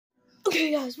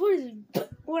Okay, guys, what is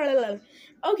it?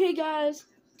 Okay, guys,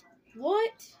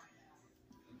 what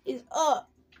is up?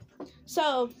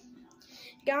 So,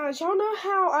 guys, y'all know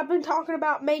how I've been talking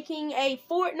about making a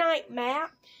Fortnite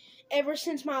map ever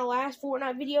since my last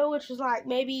Fortnite video, which was like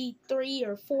maybe 3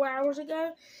 or 4 hours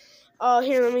ago.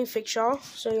 Here, let me fix y'all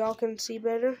so y'all can see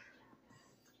better.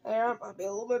 There, might be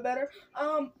a little bit better.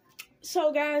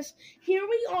 So guys, here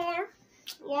we are,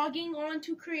 logging on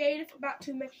to Creative, about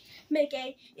to make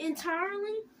a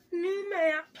entirely new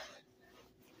map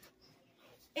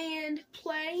and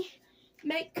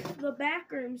make the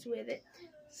backrooms with it.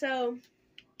 So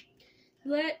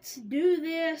let's do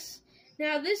this.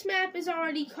 Now this map is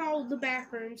already called the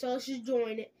backroom, so let's just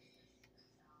join it.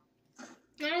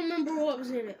 I don't remember what was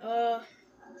in it. Oh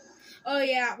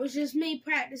yeah, it was just me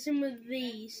practicing with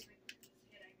these.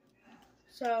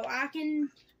 So I can.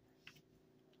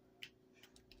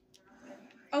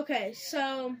 Okay,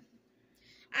 so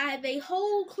I have a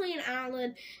whole clean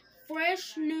island,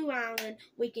 fresh new island.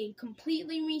 We can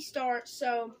completely restart.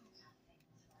 So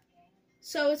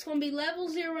it's gonna be level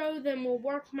 0. Then we'll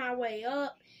work my way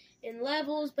up in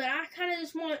levels. But I kind of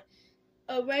just want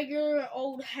a regular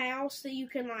old house that you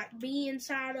can like be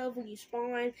inside of when you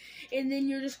spawn, and then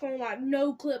you're just gonna like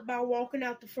no clip by walking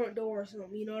out the front door or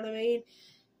something. You know what I mean?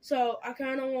 So I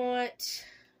kind of want.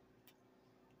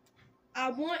 I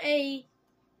want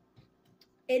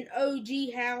an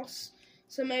OG house.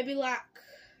 So maybe like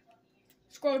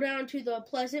scroll down to the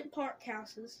Pleasant Park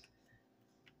houses.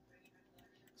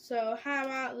 So how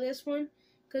about this one?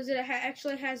 Because it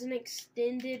actually has an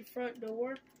extended front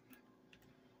door.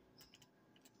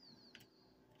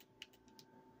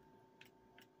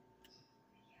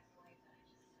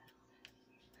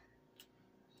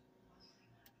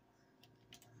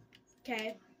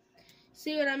 Okay.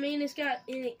 See what I mean? It's got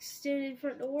an extended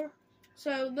front door.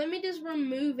 So let me just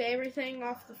remove everything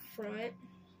off the front.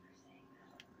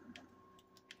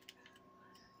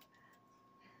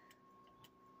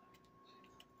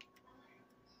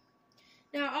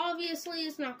 Now, obviously,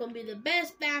 it's not going to be the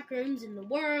best backrooms in the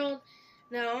world.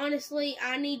 Now, honestly,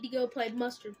 I need to go play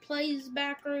Mustard Plays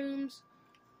Backrooms,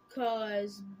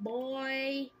 because,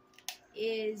 boy,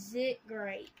 is it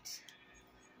great.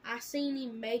 I seen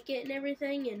him make it and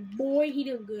everything, and boy, he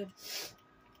done good.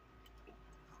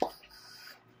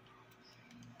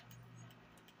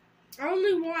 I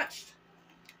only watched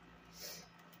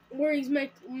where he's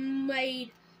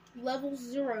made level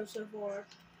 0 so far,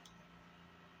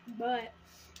 but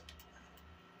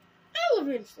I'll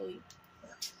eventually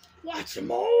watch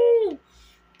them all.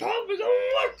 Probably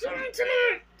gonna watch them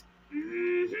tonight.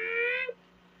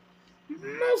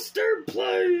 Mustard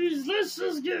Plays. Let's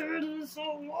just get rid of this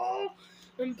old wall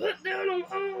and put down a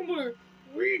wall where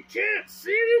we can't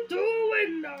see through a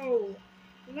window.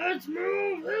 Let's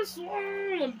move this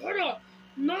wall and put a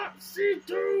not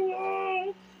see-through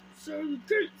wall so you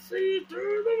can't see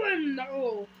through the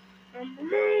window. And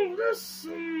remove this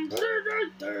and put it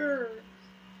right there.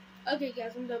 Okay,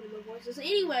 guys, I'm done with my voices.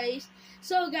 Anyways,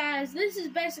 so guys, this is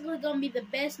basically gonna be the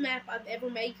best map I've ever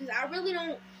made, because I really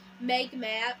don't make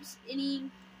maps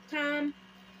anytime.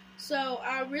 So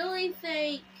I really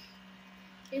think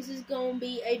this is gonna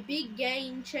be a big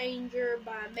game changer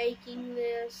by making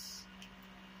this.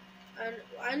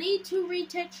 I need to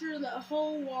retexture the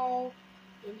whole wall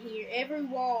in here, every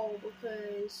wall,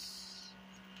 because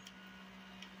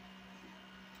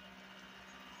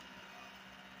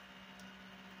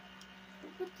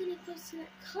what did it go to that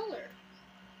color?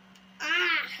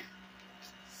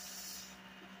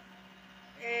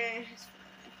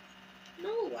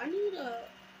 No, I need a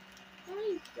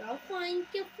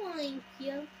thank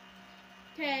you.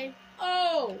 Okay.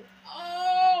 Oh!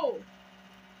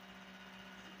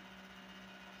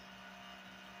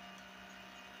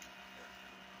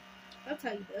 That's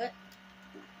how you do it.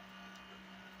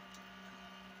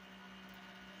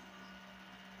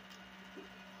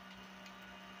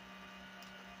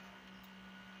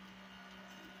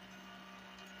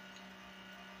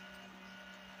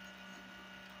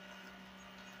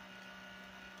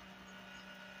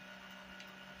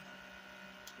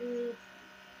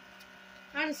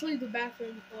 I just leave the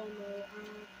bathroom. Oh no.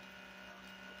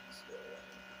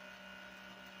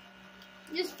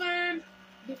 It's fine.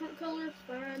 Different colors,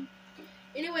 fine.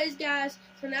 Anyways, guys,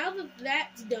 so now that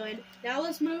that's done, now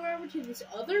let's move over to this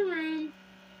other room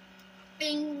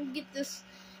and get this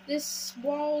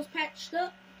walls patched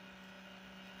up.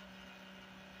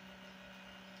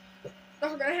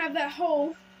 I'm gonna have that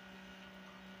hole.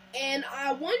 And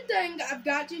one thing, I've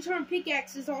got to turn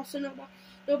pickaxes off so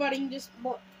nobody can just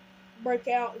break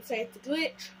out and say it's a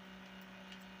glitch.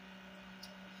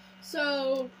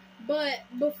 So, but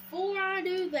before I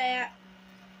do that,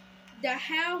 The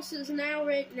house is now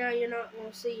ready. Now you're not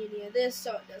going to see any of this,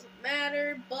 so it doesn't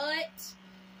matter. But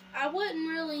I wasn't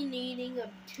really needing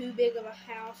too big of a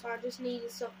house. I just needed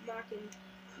something I can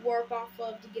work off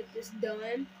of to get this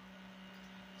done.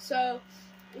 So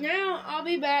now I'll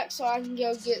be back so I can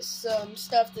go get some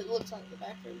stuff that looks like the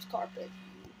bathroom's carpet,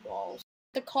 walls.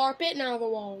 The carpet, now the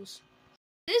walls.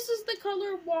 This is the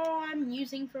color wall I'm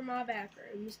using for my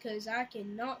bathrooms because I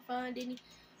cannot find any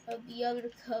of the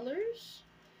other colors.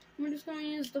 I'm just going to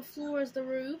use the floor as the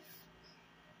roof.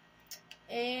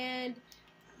 And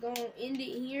I'm going to end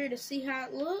it here to see how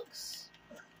it looks.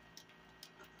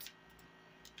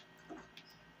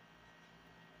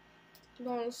 I'm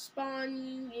going to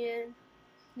spawn you in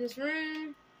this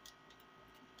room.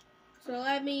 So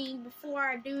let me, before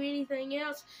I do anything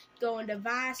else, go in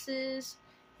devices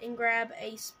and grab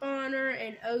a spawner,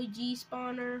 an OG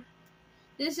spawner.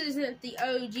 This isn't the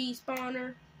OG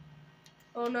spawner.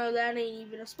 Oh no, that ain't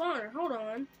even a spawner. Hold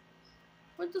on.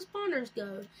 Where'd the spawners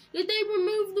go? Did they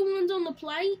remove the ones on the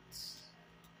plates?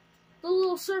 The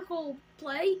little circle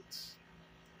plates?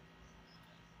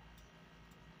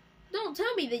 Don't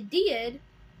tell me they did.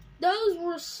 Those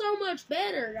were so much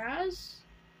better, guys.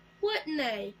 Wouldn't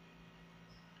they?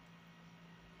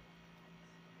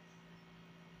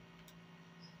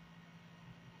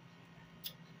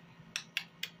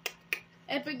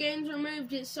 Epic Games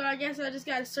removed it, so I guess I just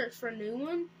gotta search for a new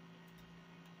one.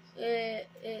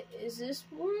 Is this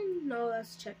one? No,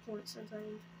 that's checkpoint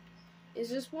something. Is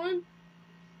this one?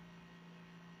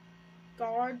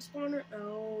 Guard spawner?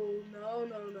 No.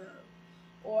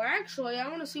 Or actually, I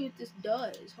want to see what this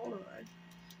does. Hold on.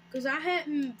 Because I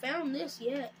haven't found this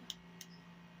yet.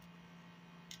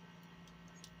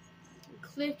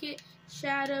 Click it.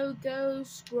 Shadow,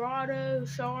 Ghost, Grotto,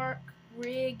 Shark,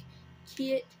 Rig,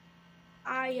 Kit,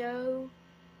 IO,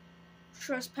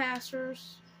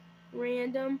 Trespassers,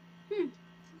 Random.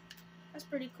 That's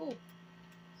pretty cool.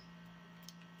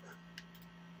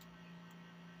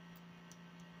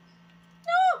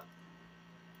 No!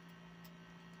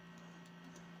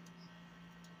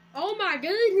 Oh my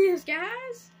goodness,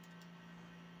 guys!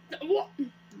 What?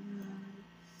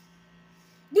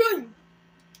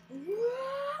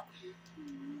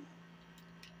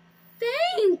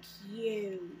 Thank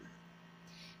you.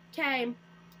 Okay.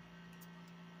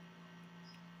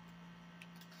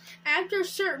 After a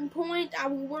certain point, I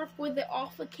will work with it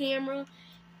off the camera.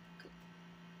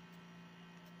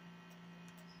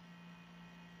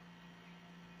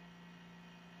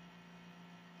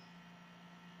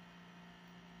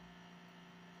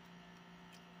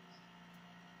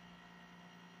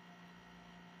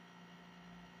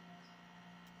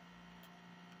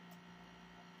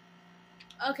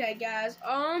 Okay, guys.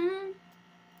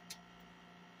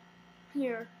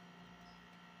 Here.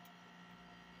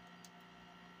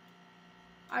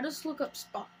 I just look up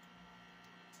spot.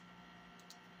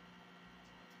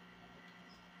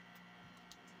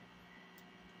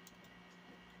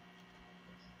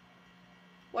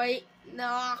 Wait,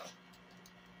 nah.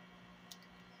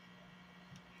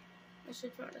 I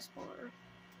should try to spawner.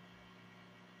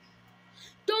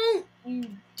 Don't you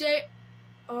dare.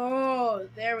 Oh,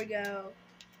 there we go.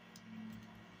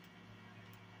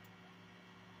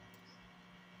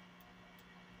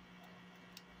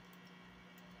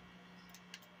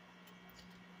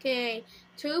 Okay,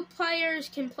 2 players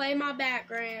can play my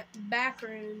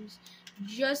backrooms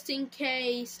just in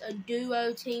case a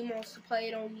duo team wants to play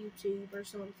it on YouTube or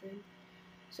something.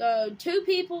 So 2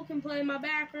 people can play my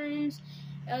backrooms.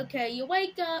 Okay, you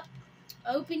wake up,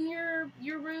 open your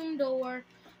room door.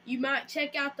 You might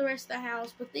check out the rest of the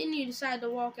house, but then you decide to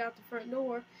walk out the front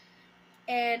door.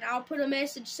 And I'll put a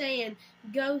message saying,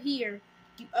 go here.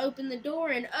 You open the door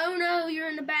and, oh no, you're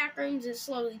in the back rooms. It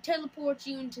slowly teleports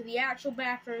you into the actual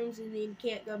back rooms and then you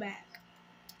can't go back.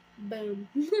 Boom.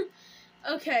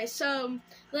 Okay, so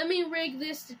let me rig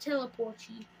this to teleport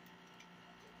you.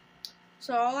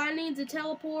 So all I need is a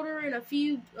teleporter and a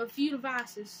few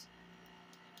devices.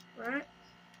 Right?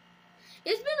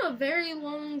 It's been a very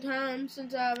long time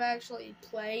since I've actually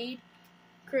played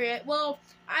well,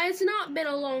 it's not been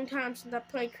a long time since I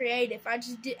played creative. I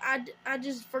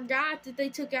just forgot that they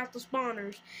took out the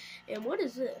spawners. And what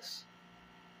is this?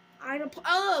 Item place.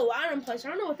 I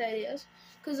don't know what that is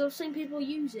because I've seen people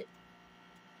use it.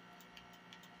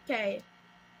 Okay,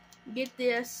 get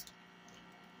this.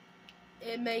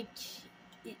 It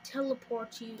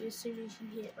teleports you as soon as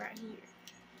you hit right here.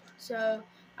 So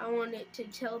I want it to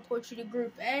teleport you to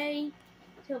Group A.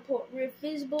 Teleport Rift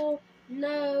Visible.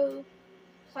 No.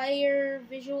 Player,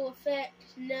 visual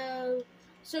effect, no.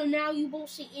 So now you won't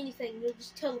see anything, you'll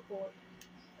just teleport.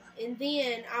 And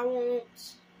then I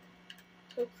want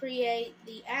to create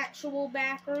the actual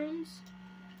back rooms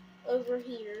over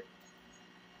here.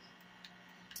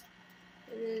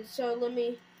 And then, so let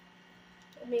me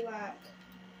like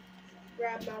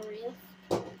grab my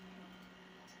rift.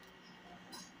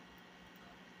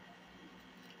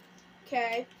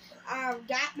 Okay, I've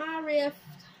got my rift,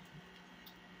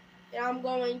 and I'm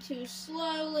going to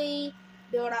slowly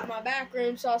build out my back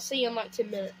room, so I'll see you in like 10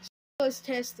 minutes. Let's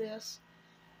test this.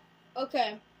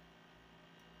 Okay.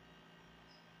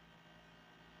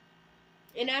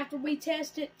 And after we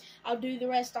test it, I'll do the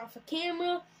rest off of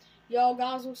camera. Y'all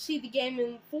guys will see the game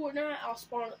in Fortnite. I'll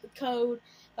spawn up the code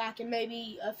like in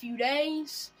maybe a few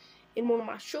days in one of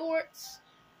my shorts.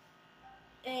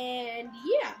 And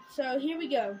yeah, so here we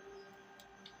go.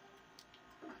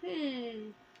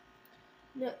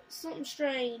 No, something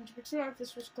strange. Pretend like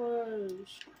this was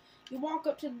closed. You walk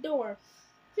up to the door.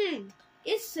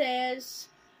 It says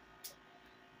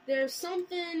there's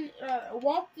something.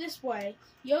 Walk this way.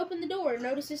 You open the door.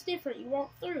 Notice it's different. You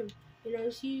walk through.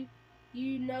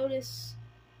 You notice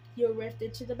you're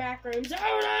rifted to the back rooms.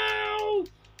 Oh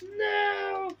no!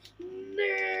 No!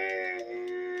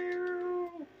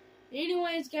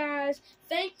 Anyways, guys,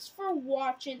 thanks for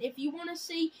watching. If you want to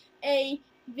see a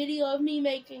video of me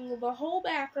making the whole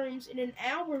back rooms in an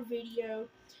hour video,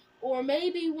 or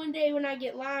maybe one day when I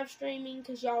get live streaming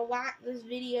because y'all like this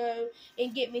video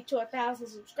and get me to 1,000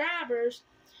 subscribers,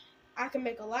 I can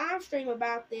make a live stream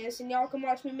about this and y'all can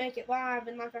watch me make it live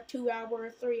in like a 2-hour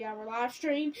or 3-hour live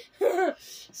stream.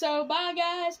 So bye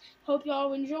guys, hope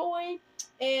y'all enjoy,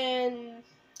 and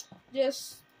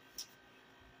just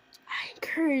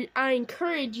I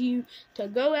encourage you to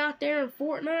go out there in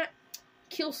Fortnite,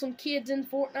 kill some kids in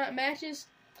Fortnite matches,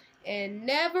 and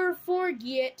never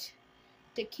forget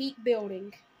to keep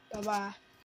building. Bye-bye.